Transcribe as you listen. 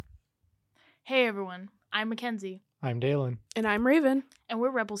Hey everyone, I'm Mackenzie, I'm Dalen. And I'm Raven. and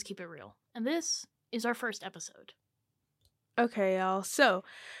we're Rebels Keep It Real, and this is our first episode. Okay, y'all. So,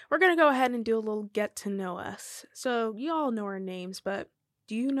 we're going to go ahead and do a little get to know us. So, you all know our names, but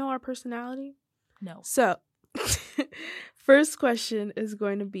do you know our personality? No. So, first question is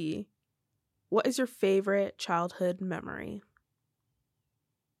going to be, what is your favorite childhood memory?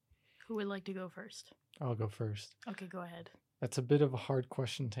 Who would like to go first? I'll go first. Okay, go ahead. That's a bit of a hard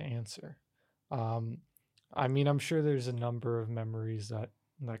question to answer. I'm sure there's a number of memories that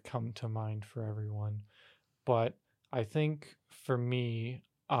come to mind for everyone, but I think for me,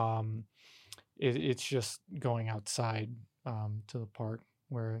 it's just going outside to the park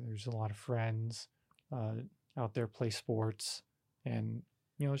where there's a lot of friends out there, play sports, and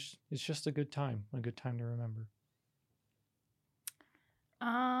it's just a good time to remember.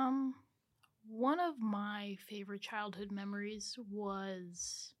 One of my favorite childhood memories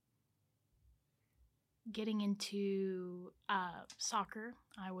was getting into soccer.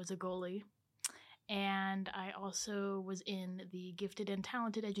 I was a goalie, and I also was in the gifted and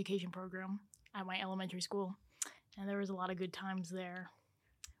talented education program at my elementary school, and there was a lot of good times there.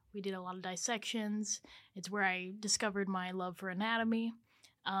 We did a lot of dissections. It's where I discovered my love for anatomy.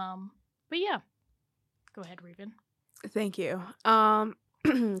 But yeah, go ahead, Raven. Thank you.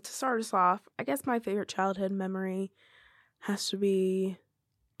 To start us off, I guess my favorite childhood memory has to be,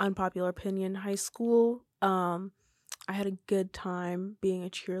 unpopular opinion, high school. I had a good time being a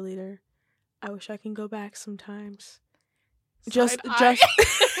cheerleader. I wish I can go back sometimes. Just freshman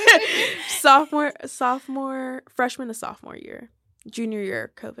to sophomore year. Junior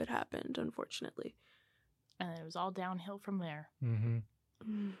year, COVID happened, unfortunately. And it was all downhill from there.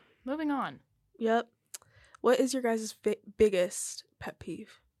 Mm-hmm. Moving on. Yep. What is your guys' biggest pet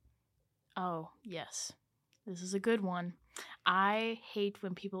peeve? Oh, yes. This is a good one. I hate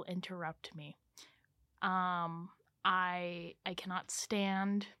when people interrupt me. I cannot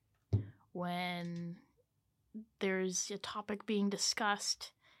stand when there's a topic being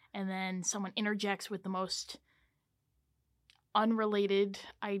discussed and then someone interjects with the most unrelated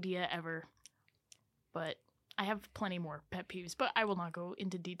idea ever. But I have plenty more pet peeves, but I will not go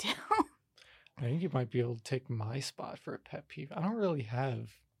into detail. I think you might be able to take my spot for a pet peeve. I don't really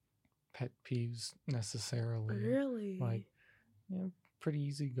have pet peeves necessarily. Really? Pretty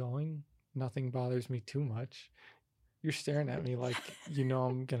easygoing. Nothing bothers me too much. You're staring at me like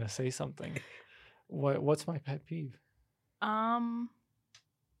I'm gonna say something. What's my pet peeve?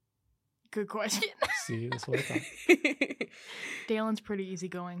 Good question. See, that's what I thought. Dalen's pretty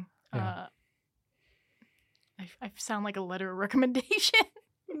easygoing. Yeah. I sound like a letter of recommendation.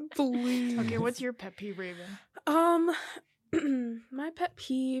 Please. Okay, what's your pet peeve, Raven? My pet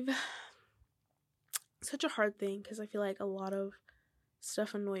peeve, such a hard thing because I feel like a lot of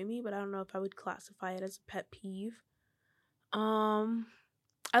stuff annoy me, but I don't know if I would classify it as a pet peeve. I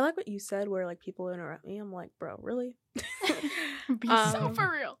like what you said where like people interrupt me. I'm like, bro, really? Be so for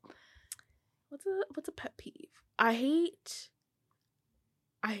real. What's a pet peeve? I hate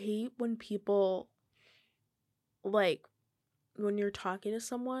when people, like, when you're talking to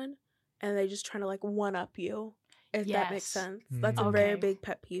someone and they just trying to like one up you, if that makes sense. That's a very big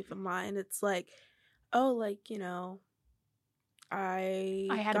pet peeve of mine. It's like, oh, like, I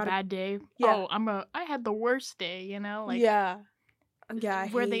had a bad day. Yeah. Oh, I had the worst day, like yeah,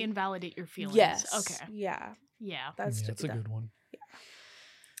 where they invalidate your feelings. Yes. Okay. Yeah. That's a good one. Yeah.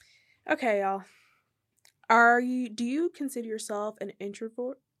 Okay, y'all. Do you consider yourself an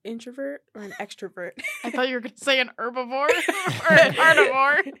introvert or an extrovert? I thought you were going to say an herbivore or an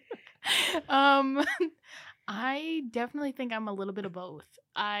carnivore. I definitely think I'm a little bit of both.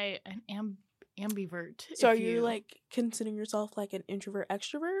 I am ambivert. So are you like considering yourself like an introvert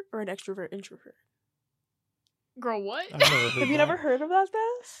extrovert or an extrovert introvert? Girl, what? Have you never heard of that,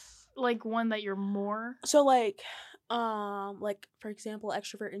 guys? Like one that you're more? So like for example,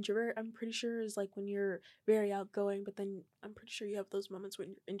 extrovert introvert, I'm pretty sure is like when you're very outgoing, but then I'm pretty sure you have those moments when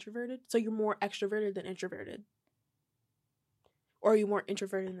you're introverted. So you're more extroverted than introverted. Or are you more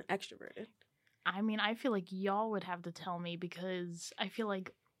introverted than extroverted? I mean, I feel like y'all would have to tell me because I feel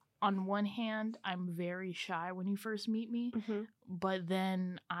like on one hand, I'm very shy when you first meet me, but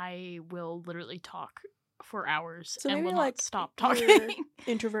then I will literally talk for hours and will not stop talking.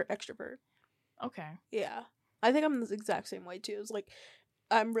 Introvert, extrovert. Okay. Yeah. I think I'm the exact same way too. It's like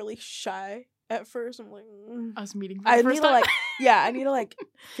I'm really shy at first. I'm like us meeting for the first time. I need to like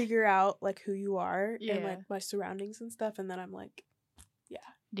figure out like who you are and like my surroundings and stuff, and then I'm like, yeah.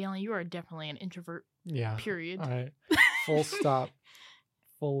 Dalen, you are definitely an introvert. Yeah. Period. All right. Full stop.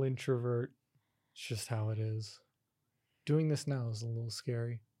 Full introvert. It's just how it is. Doing this now is a little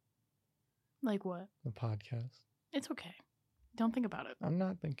scary. Like what? The podcast. It's okay. Don't think about it. I'm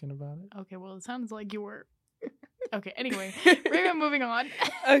not thinking about it. Okay, well, it sounds like you were. Okay, anyway, we're moving on.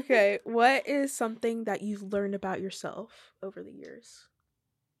 Okay, what is something that you've learned about yourself over the years?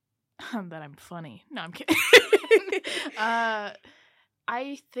 That I'm funny. No, I'm kidding. I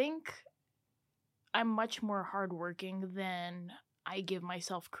think I'm much more hardworking than I give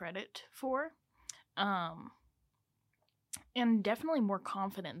myself credit for. And definitely more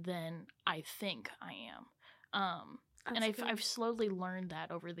confident than I think I am. And I've slowly learned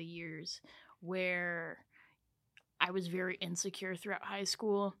that over the years, where I was very insecure throughout high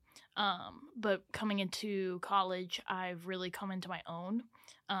school. But coming into college, I've really come into my own,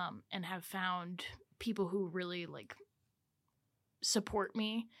 and have found people who really like support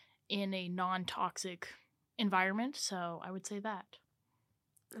me in a non-toxic environment. So I would say that.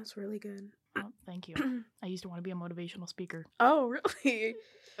 That's really good. Oh, thank you. I used to want to be a motivational speaker. Oh, really?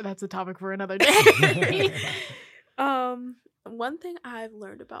 That's a topic for another day. One thing I've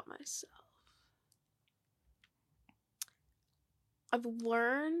learned about myself. I've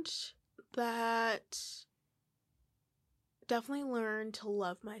learned that definitely learned to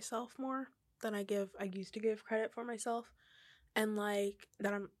love myself more than I used to give credit for myself, and like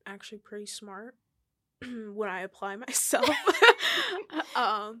that I'm actually pretty smart when I apply myself.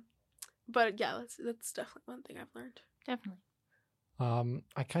 But yeah, that's definitely one thing I've learned. Definitely.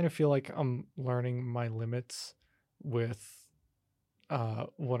 I kind of feel like I'm learning my limits with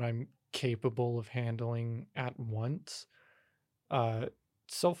what I'm capable of handling at once.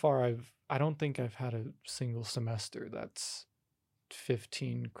 So far I don't think I've had a single semester that's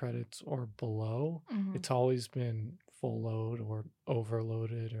 15 credits or below. Mm-hmm. It's always been full load or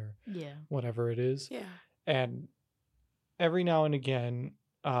overloaded or whatever it is. Yeah. And every now and again,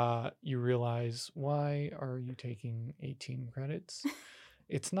 you realize, why are you taking 18 credits?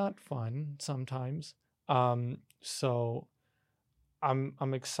 It's not fun sometimes. So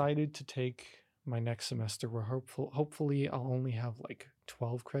I'm excited to take my next semester where hopefully I'll only have like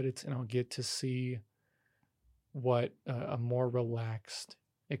 12 credits and I'll get to see what a more relaxed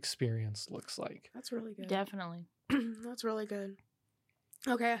experience looks like. That's really good. Definitely. That's really good.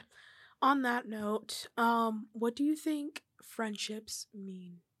 Okay. On that note, what do you think friendships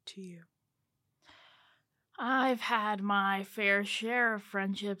mean to you? I've had my fair share of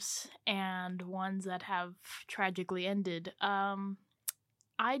friendships and ones that have tragically ended.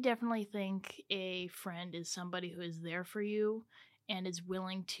 I definitely think a friend is somebody who is there for you and is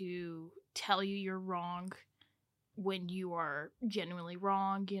willing to tell you you're wrong when you are genuinely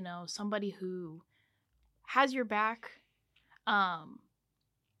wrong, you know, somebody who has your back,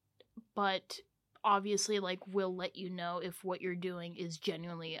 but obviously like will let you know if what you're doing is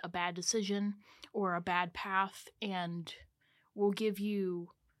genuinely a bad decision or a bad path, and will give you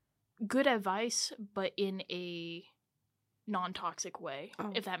good advice but in a non-toxic way,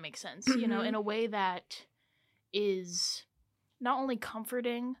 if that makes sense. You know, in a way that is not only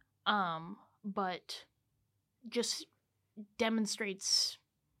comforting, but just demonstrates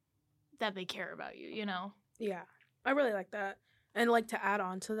that they care about you, you know? Yeah, I really like that. And like to add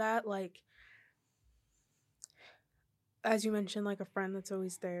on to that, like as you mentioned, like a friend that's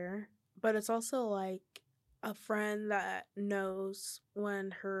always there, but it's also like a friend that knows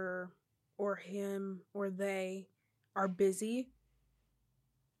when her or him or they are busy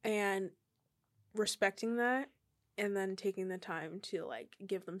and respecting that, and then taking the time to like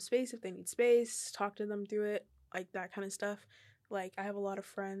give them space if they need space, talk to them through it, like that kind of stuff. Like I have a lot of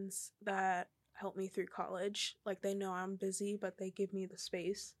friends that help me through college. Like they know I'm busy, but they give me the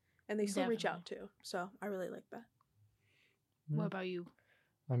space and they still reach out too. So I really like that. What about you?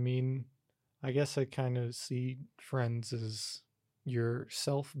 I mean, I guess I kind of see friends as your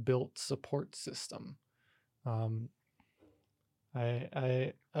self-built support system.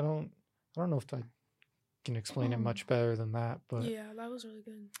 I don't know if I can explain it much better than that, but yeah, that was really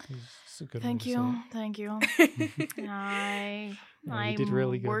good. It's a good Thank way you. to Thank you. I did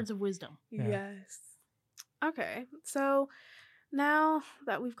really good. Words of wisdom. Yeah. Yes. Okay, so now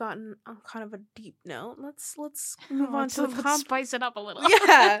that we've gotten on kind of a deep note, let's move on to let's spice it up a little.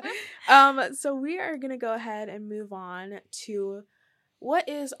 Yeah. So we are gonna go ahead and move on to what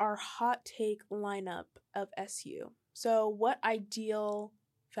is our hot take lineup of SU. So what ideal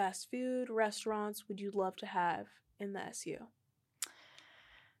fast food restaurants would you love to have in the SU?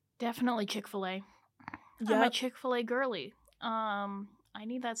 Definitely Chick-fil-A. Yep. I'm a Chick-fil-A girly. I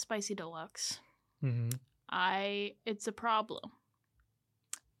need that spicy deluxe. Mm-hmm. It's a problem.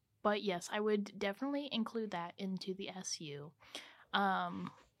 But yes, I would definitely include that into the SU.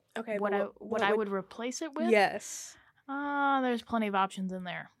 Okay. What I would replace it with? Yes. There's plenty of options in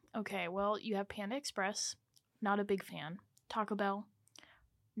there. Okay, well, you have Panda Express. Not a big fan. Taco Bell.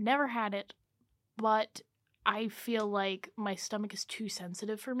 Never had it, but I feel like my stomach is too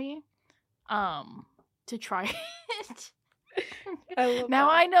sensitive for me to try it. I love Now,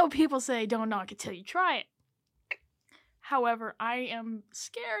 that. I know people say don't knock it till you try it. However, I am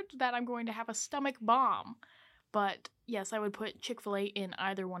scared that I'm going to have a stomach bomb. But yes, I would put Chick-fil-A in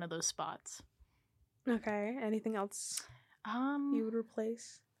either one of those spots. Okay. Anything else you Um, would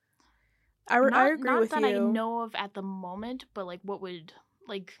replace? I agree not with that you. I know of at the moment, but like, what would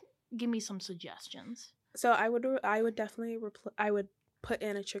like give me some suggestions? So I would definitely I would put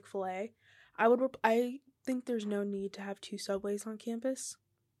in a Chick-fil-A. I think there's no need to have 2 Subways on campus.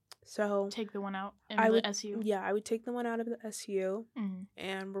 So Take the one out in I the would SU. yeah, I would take the one out of the SU Mm,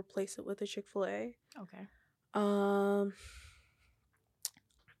 and replace it with a Chick-fil-A. okay.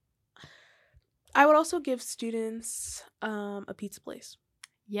 I would also give students a pizza place.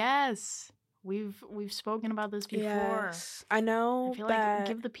 Yes, we've spoken about this before. Yes. I know I feel that like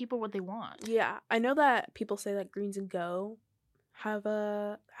give the people what they want. yeah, I know that people say that Greens and Go have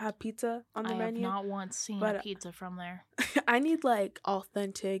pizza on the I menu. have not once seen but- a pizza from there. I need like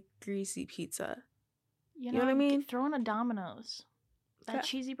authentic greasy pizza. You know what I mean? Throw in a Domino's. That That-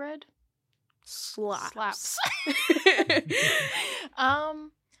 cheesy bread Slaps.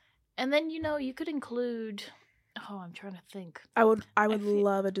 And then you could include. Oh, I'm trying to think. I would feel-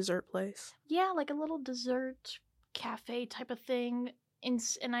 love a dessert place. Yeah, like a little dessert cafe type of thing.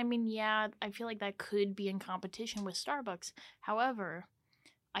 And I mean, yeah, I feel like that could be in competition with Starbucks. However,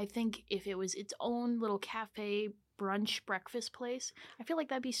 I think if it was its own little cafe brunch breakfast place, I feel like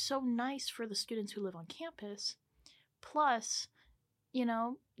that'd be so nice for the students who live on campus. Plus,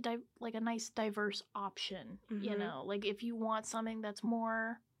 like a nice diverse option. Mhm. Like if you want something that's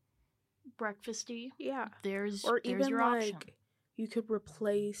more breakfasty, Yeah. there's Or even your like option. you could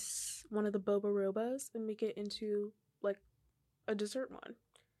replace one of the boba robas and make it into like a dessert one.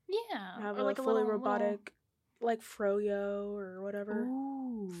 Yeah, Have or a like a fully little robotic like froyo or whatever.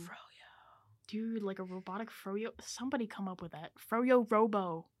 Ooh, Froyo. dude, like a robotic froyo. Somebody come up with that froyo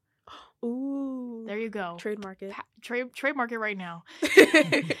robo. Ooh. There you go. Trademark it. Trademark it right now.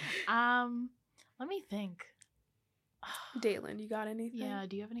 Let me think. Dalen, you got anything? Yeah,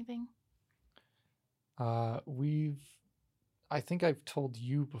 do you have anything? I think I've told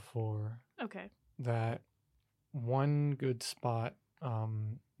you before Okay. that one good spot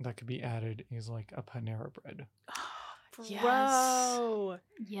that could be added is like a Panera Bread. Yes. Bro.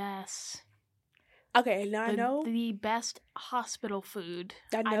 Yes. Okay, now I know the best hospital food.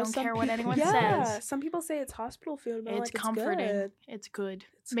 I I don't some care what anyone yeah, says. some people say it's hospital food, but It's like, comforting. Good. It's good.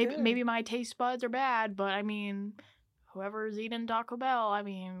 It's maybe good. maybe my taste buds are bad, but I mean, whoever's eating Taco Bell, I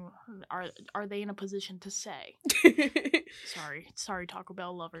mean, are they in a position to say? Sorry, Taco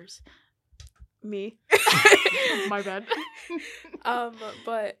Bell lovers. Me. My bad.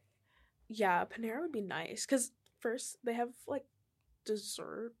 But yeah, Panera would be nice because first they have like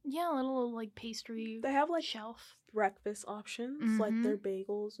dessert. Yeah, a little like pastry. They have like shelf. breakfast options, like Mhm. their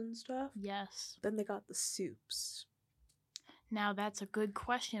bagels and stuff. Yes. Then they got the soups. Now that's a good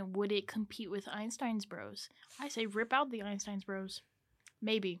question. Would it compete with Einstein's Bros? I say rip out the Einstein's Bros.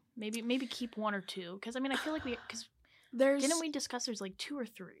 Maybe keep one or two. Because I mean, I feel like didn't we discuss there's like 2 or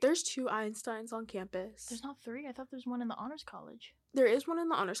 3? There's 2 Einsteins on campus. There's not 3. I thought there's one in the honors college. There is one in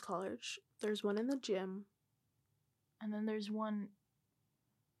the honors college. There's one in the gym. And then there's one.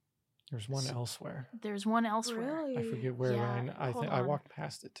 There's one elsewhere. There's one elsewhere. Really? I forget where. Yeah, I hold think I on. walked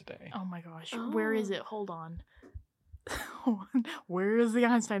past it today. Oh my gosh. Where is Oh. it? Hold on. Where is the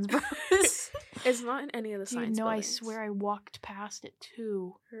Einstein's Bros? It's not in any of the Dude, science no, I buildings. swear I walked past it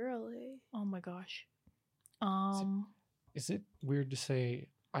too. Really? Oh my gosh. Is it weird to say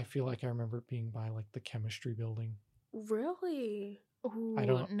I feel like I remember it being by like the chemistry building? Really? Ooh,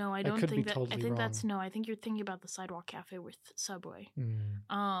 don't- no, I I don't could be think that. I totally think that's wrong. no. I think you're thinking about the sidewalk cafe with Subway.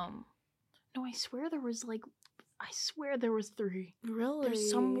 Mm. No, I swear there was like, I swear there was 3. Really?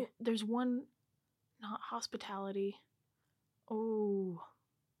 There's one, not hospitality. Oh.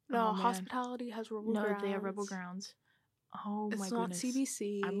 No, Oh, man. hospitality has Rebel No, Grounds. they have Rebel Grounds. Oh It's my not goodness.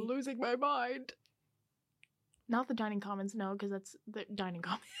 CBC. I'm losing my mind. Not the dining commons, no, because that's the dining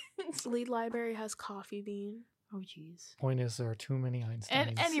commons. Lead Library has Coffee Bean. Oh jeez. Point is, there are too many Einsteins.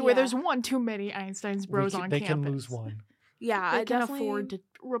 And anyway, Yeah. there's one too many Einstein's Bros on they campus. can lose one. Yeah, They I can definitely afford to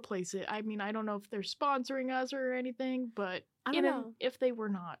replace it. I mean, I don't know if they're sponsoring us or anything, but I don't even know. if they were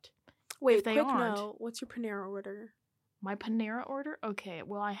not. Wait, if they quick aren't- note. What's your Panera order? My Panera order? Okay,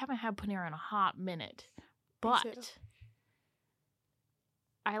 well, I haven't had Panera in a hot minute, too. but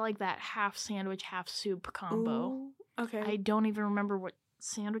I like that half sandwich, half soup combo. Ooh, okay. I don't even remember what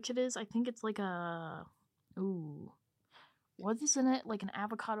sandwich it is. I think it's like what is in it? Like an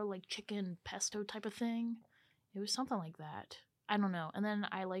avocado, like chicken pesto type of thing. It was something like that. I don't know. And then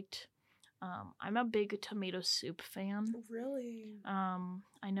I liked, I'm a big tomato soup fan. Really?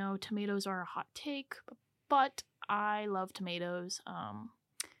 I know tomatoes are a hot take, but I love tomatoes.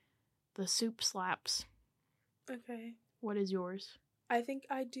 The soup slaps. Okay. What is yours? I think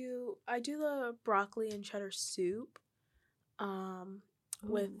I do the broccoli and cheddar soup.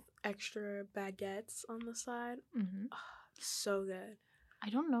 With extra baguettes on the side. Mm-hmm. Oh, so good.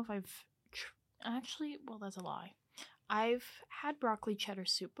 I don't know if I've actually. Well, that's a lie. I've had broccoli cheddar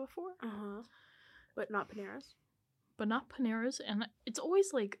soup before. But not Panera's. But not Panera's, and it's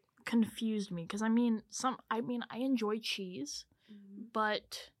always like confused me because I enjoy cheese,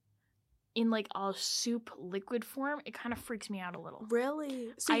 but in like a soup liquid form, it kind of freaks me out a little. Really?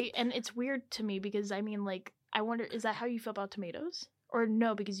 And it's weird to me because I wonder, is that how you feel about tomatoes? Or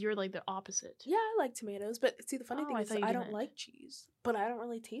no, because you're like the opposite. Yeah, I like tomatoes, but see, the funny thing is I don't didn't. like cheese, but I don't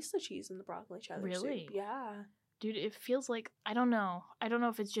really taste the cheese in the broccoli cheddar soup. Really? Yeah. Dude, it feels like, I don't know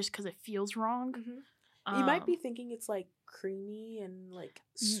if it's just because it feels wrong. You might be thinking it's like creamy and like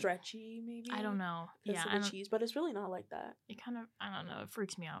stretchy, maybe. I don't know. Yeah, of the cheese, but it's really not like that. It kind of, I don't know, it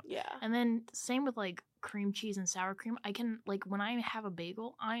freaks me out. Yeah. And then same with like cream cheese and sour cream. I can, like, when I have a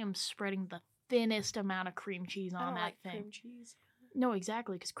bagel, I am spreading the thinnest amount of cream cheese on that thing. Cream cheese. No,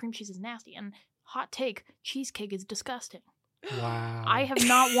 exactly, because cream cheese is nasty. And hot take, cheesecake is disgusting. Wow. I have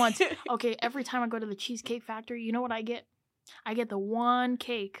not once. Okay, every time I go to the Cheesecake Factory, you know what I get? I get the one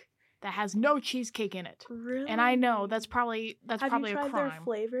cake that has no cheesecake in it. Really? And I know that's probably a crime. Have you tried their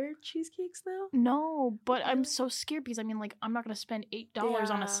flavored cheesecakes though? No, but I'm so scared because like I'm not gonna spend $8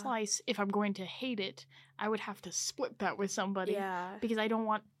 on Yeah. a slice if I'm going to hate it. I would have to split that with somebody. Yeah. Because I don't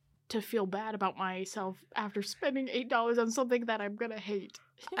want to feel bad about myself after spending $8 on something that I'm gonna hate.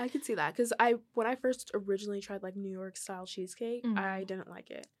 I could see that because when I first originally tried like New York style cheesecake, I didn't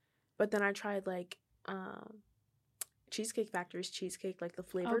like it, but then I tried like Cheesecake Factory's cheesecake, like the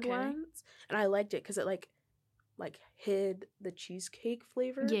flavored ones, and I liked it because it like hid the cheesecake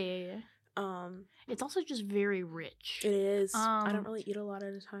flavor. Yeah. It's also just very rich. It is. I don't really eat a lot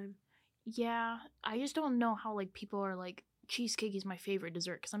at a time. Yeah, I just don't know how like people are like cheesecake is my favorite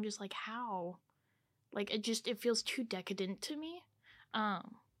dessert because I'm just like how, like it feels too decadent to me.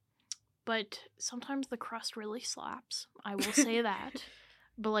 But sometimes the crust really slaps. I will say that.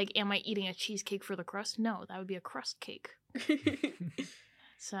 But like, am I eating a cheesecake for the crust? No, that would be a crust cake.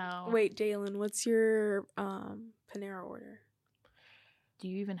 So wait, Dalen, what's your Panera order? Do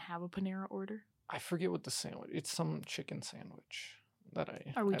you even have a Panera order? I forget what the sandwich. It's some chicken sandwich that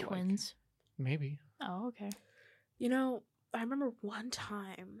I. Are we I twins? Like. Maybe. Oh, okay. You know, I remember one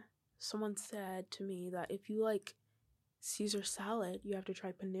time someone said to me that if you like Caesar salad, you have to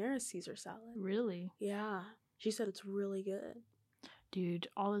try Panera Caesar salad. Really? Yeah. She said it's really good. Dude,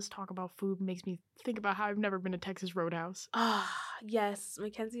 all this talk about food makes me think about how I've never been to Texas Roadhouse. Ah, yes.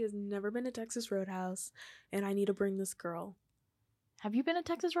 Mackenzie has never been to Texas Roadhouse, and I need to bring this girl. Have you been to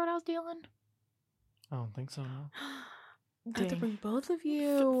Texas Roadhouse, Dylan? I don't think so, no. I have to bring both of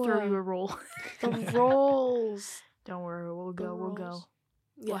you. Throw you a roll. The rolls. Don't worry, we'll go. We'll go.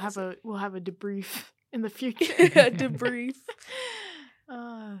 Yes. We'll have a debrief in the future. A debrief.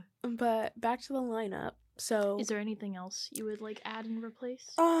 But back to the lineup. So, is there anything else you would like add and replace?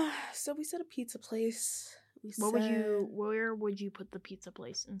 So we said a pizza place. Where would you put the pizza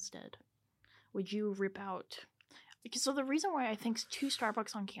place instead? Would you rip out? So the reason why I think 2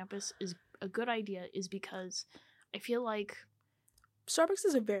 Starbucks on campus is a good idea is because I feel like Starbucks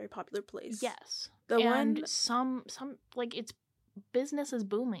is a very popular place. Yes. Some like its business is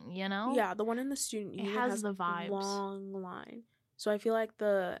booming, you know? Yeah, the one in the student union has the vibes. Long line. So I feel like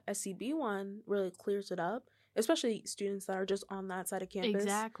the SCB one really clears it up, especially students that are just on that side of campus.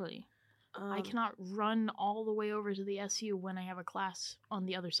 Exactly. I cannot run all the way over to the SU when I have a class on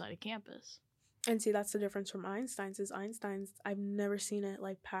the other side of campus. And see, that's the difference from Einstein's. I've never seen it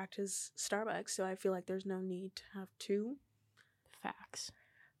like packed as Starbucks, so I feel like there's no need to have 2. Facts.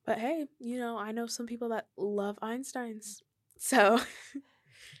 But hey, I know some people that love Einstein's. So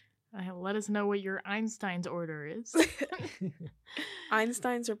let us know what your Einstein's order is.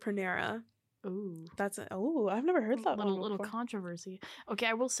 Einstein's or Panera. Ooh. I've never heard that little controversy. Okay,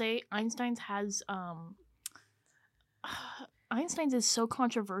 I will say Einstein's has Einstein's is so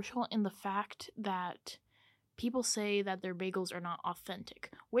controversial in the fact that people say that their bagels are not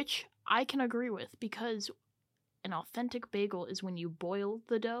authentic, which I can agree with because an authentic bagel is when you boil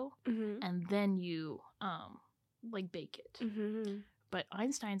the dough and then you like bake it. But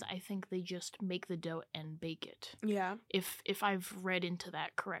Einstein's, I think they just make the dough and bake it. Yeah. If I've read into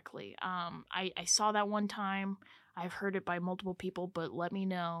that correctly. I saw that one time. I've heard it by multiple people, but let me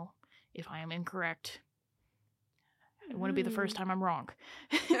know if I am incorrect. It wouldn't be the first time I'm wrong.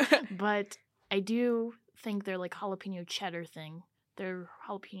 But I do think their like jalapeno cheddar thing, their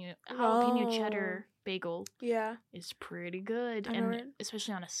jalapeno cheddar bagel Yeah. is pretty good. I know, And right?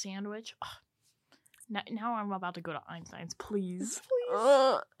 especially on a sandwich. Now I'm about to go to Einstein's, please.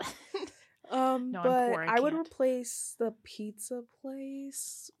 Please. I'm but poor, I would can't. replace the pizza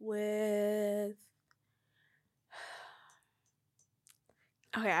place with.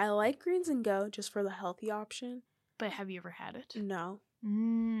 Okay, I like Greens and Go just for the healthy option. But have you ever had it? No,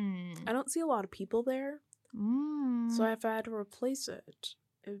 Mm. I don't see a lot of people there, Mm. so if I had to replace it,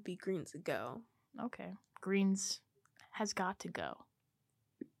 it would be Greens and Go. Okay. Greens has got to go.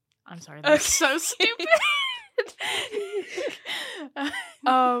 I'm sorry, that's so stupid.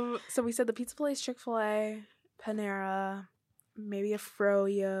 So we said the pizza place, Chick-fil-A, Panera, maybe a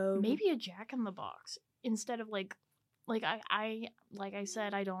Froyo. Maybe a Jack in the Box instead of like I like I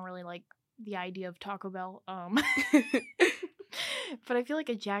said, I don't really like the idea of Taco Bell. But I feel like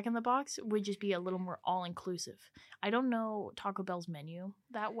a Jack in the Box would just be a little more all inclusive. I don't know Taco Bell's menu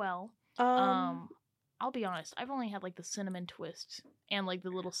that well. I'll be honest, I've only had like the cinnamon twists and like the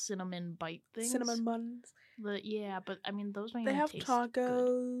little cinnamon bite things. cinnamon buns. But I mean those don't They even have taste good.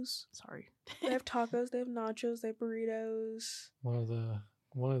 tacos. Sorry. They have tacos. They have nachos. They have burritos. One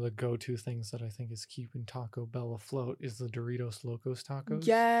of the go-to things that I think is keeping Taco Bell afloat is the Doritos Locos tacos.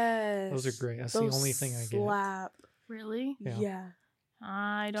 Yes, Those are great. That's Those the only thing I get. slap. Really? Yeah. Yeah.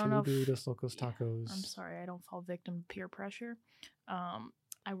 I don't Two know if Doritos Locos tacos. I'm sorry, I don't fall victim to peer pressure.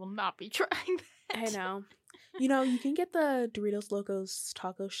 I will not be trying that. I know. You can get the Doritos Locos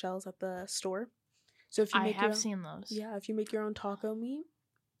taco shells at the store. So if you I make have seen those. Yeah, if you make your own taco meat,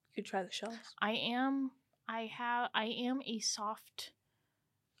 you could try the shells. I am a soft.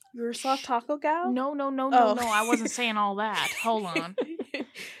 You're a soft taco gal? No, Oh. I wasn't saying all that. Hold on.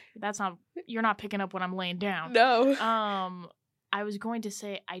 You're not picking up what I'm laying down. No. I was going to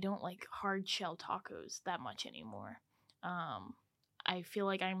say I don't like hard shell tacos that much anymore. I feel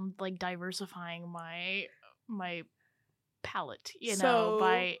like I'm like diversifying my palate,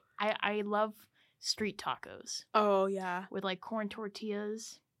 by I love street tacos Oh yeah. with like corn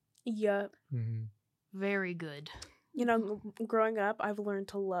tortillas. Yep. Mm-hmm. Very good. Growing up, I've learned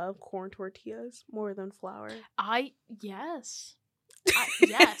to love corn tortillas more than flour. Yes.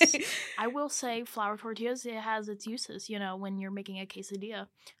 I will say flour tortillas, it has its uses. When you're making a quesadilla,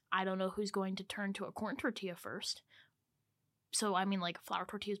 I don't know who's going to turn to a corn tortilla first. So, I mean, like, a flour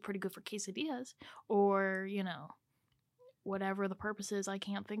tortilla is pretty good for quesadillas. Or, whatever the purpose is. I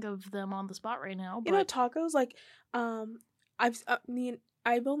can't think of them on the spot right now. But Tacos, like, I've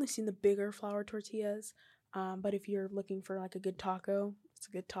only seen the bigger flour tortillas. But if you're looking for, like, a good taco, it's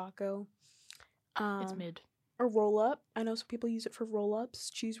a good taco. it's mid. Or roll-up. I know some people use it for roll-ups,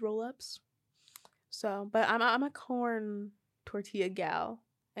 cheese roll-ups. So, but I'm a corn tortilla gal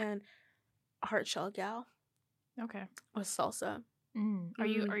and a hard shell gal Okay. with salsa. Are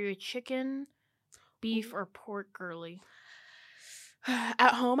you a chicken, beef, or pork girly?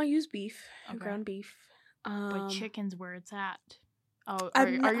 At home, I use beef, Okay. ground beef. But chicken's where it's at. Oh, are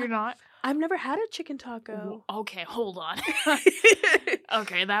you not? I've never had a chicken taco. Okay, hold on.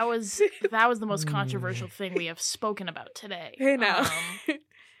 Okay, that was the most controversial thing we have spoken about today. Hey, now.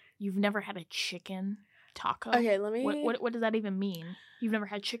 You've never had a chicken taco? Okay, let me. What does that even mean? You've never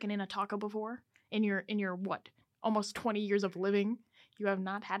had chicken in a taco before? In your what? Almost 20 years of living, you have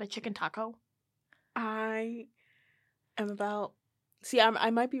not had a chicken taco? I am about. See, I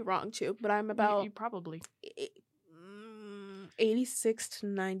might be wrong too, but I'm about You probably 86 to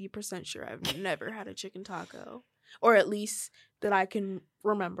 90% sure I've never had a chicken taco, or at least that I can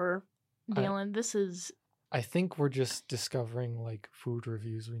remember. Dalen, this is. I think we're just discovering like food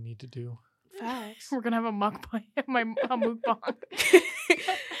reviews we need to do. Facts. We're gonna have a mukbang. A mukbang.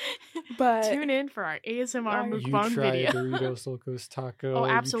 But Tune in for our ASMR You You mukbang try video. Doritos Locos taco. Oh,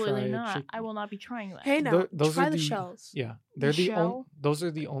 you absolutely try not. chicken- I will not be trying that. hey, now Those try are the the- shells. Yeah, they're The the shell? those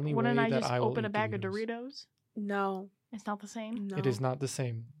are the only way Wouldn't I that just I will open a eat bag of Doritos. Doritos? No. It's not the same. No. It is not the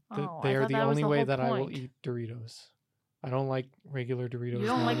same. Oh, They I are thought the that was only the way whole that I will point. eat Doritos. I don't like regular Doritos. You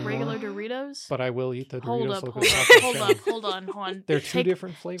don't like regular anymore, Doritos? but I will eat the hold Doritos up, Locos hold taco up, shell. hold on. They're two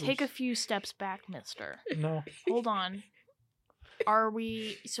different flavors. Take a few steps back, mister. No, Hold on. Are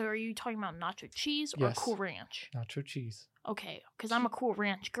you talking about nacho cheese or Yes. Cool Ranch? nacho cheese. Okay, because I'm a Cool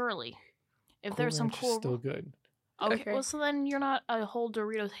Ranch girly. If Cool there's some Ranch is cool, still good. okay, Okay. well, so then you're not a whole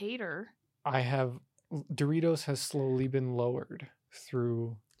Doritos hater. Doritos has slowly been lowered.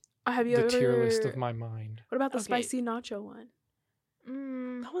 through Have you the tier list ever? of my mind. What about the Okay. spicy nacho one?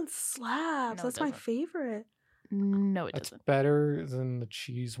 Mm, That one slaps. No, it That's my doesn't. favorite. no, it That's doesn't. better than the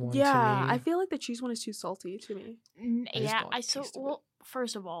cheese one Yeah, to me. I feel like the cheese one is too salty to me. I just Yeah, don't like the taste of it. well,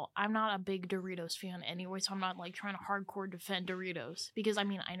 first of all, I'm not a big Doritos fan anyway, so I'm not like trying to hardcore defend Doritos because I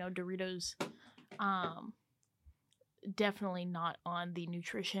mean I know Doritos, definitely not on the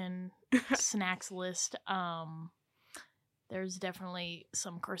nutrition snacks list. There's definitely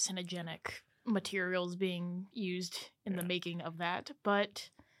some carcinogenic materials being used in the making of that, but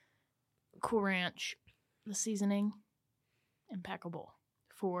Cool Ranch, the seasoning, impeccable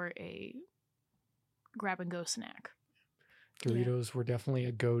for a grab and go snack. Doritos were definitely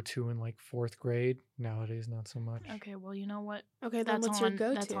a go-to in like 4th grade. Nowadays, not so much. Okay, well, you know what? Okay, then what's your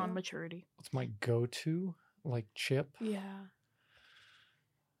go-to? That's on maturity. What's my go-to? Like chip? Yeah.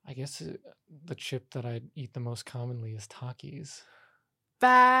 I guess the chip that I eat the most commonly is Takis.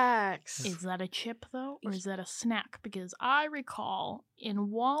 Facts. Is that a chip though, or is that a snack? Because I recall in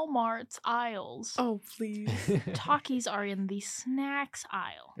Walmart's aisles, Oh, please. Takis are in the snacks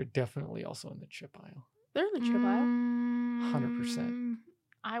aisle. They're definitely also in the chip aisle. They're in the chip aisle. 100%.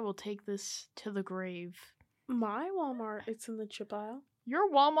 I will take this to the grave. My Walmart, it's in the chip aisle. Your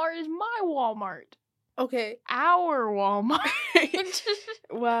Walmart is my Walmart. Okay. Our Walmart.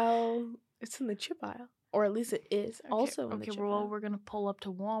 Well, it's in the chip aisle. Or at least it is also in the chip well, aisle. we're going to pull up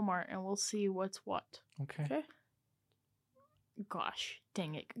to Walmart and we'll see what's what. Okay. Okay. Gosh,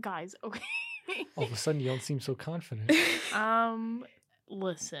 dang it. Guys, okay. All of a sudden, you don't seem so confident.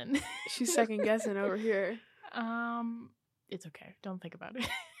 Listen. She's second guessing over here. It's okay. Don't think about it.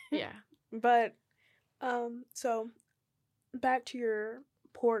 Yeah. But, so, back to your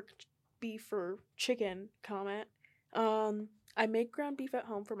pork, beef, or chicken comment. I make ground beef at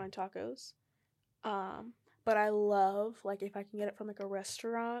home for my tacos. But I love, like, if I can get it from, like, a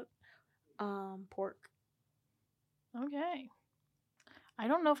restaurant, pork. Okay. I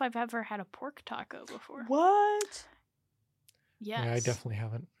don't know if I've ever had a pork taco before. What? Yes. Yeah, I definitely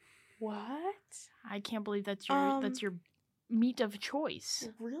haven't. What? I can't believe that's your meat of choice.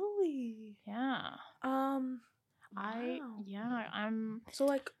 Really? Yeah. Wow. I'm So,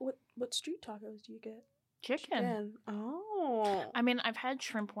 like, what street tacos do you get? chicken. Oh. I mean, I've had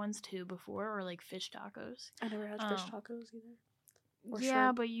shrimp ones too before, or like fish tacos. I never had fish tacos either. Or Yeah,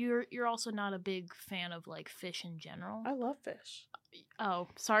 shrimp. but you're also not a big fan of like fish in general. I love fish. Oh,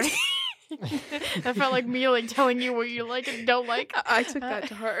 sorry. That felt like me like telling you what you like and don't like. I took that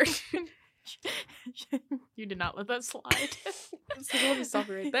to heart. You did not let that slide. So let me stop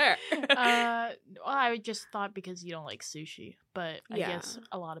it right there. Well, I just thought because you don't like sushi, but I Yeah. guess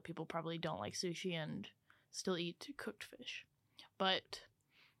a lot of people probably don't like sushi and still eat cooked fish. But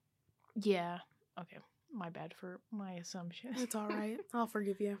yeah, okay, my bad for my assumption. It's all right. I'll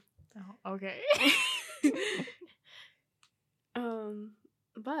forgive you. Oh, okay.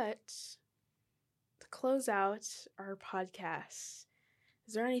 But to close out our podcast,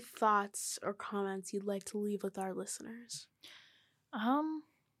 is there any thoughts or comments you'd like to leave with our listeners?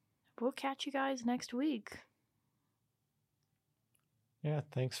 We'll catch you guys next week. Yeah,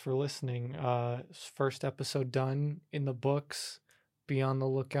 thanks for listening. First episode done in the books. Be on the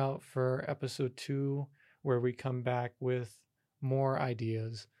lookout for episode 2, where we come back with more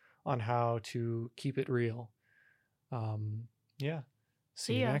ideas on how to keep it real. Yeah.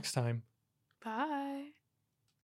 See you ya. next time. Bye.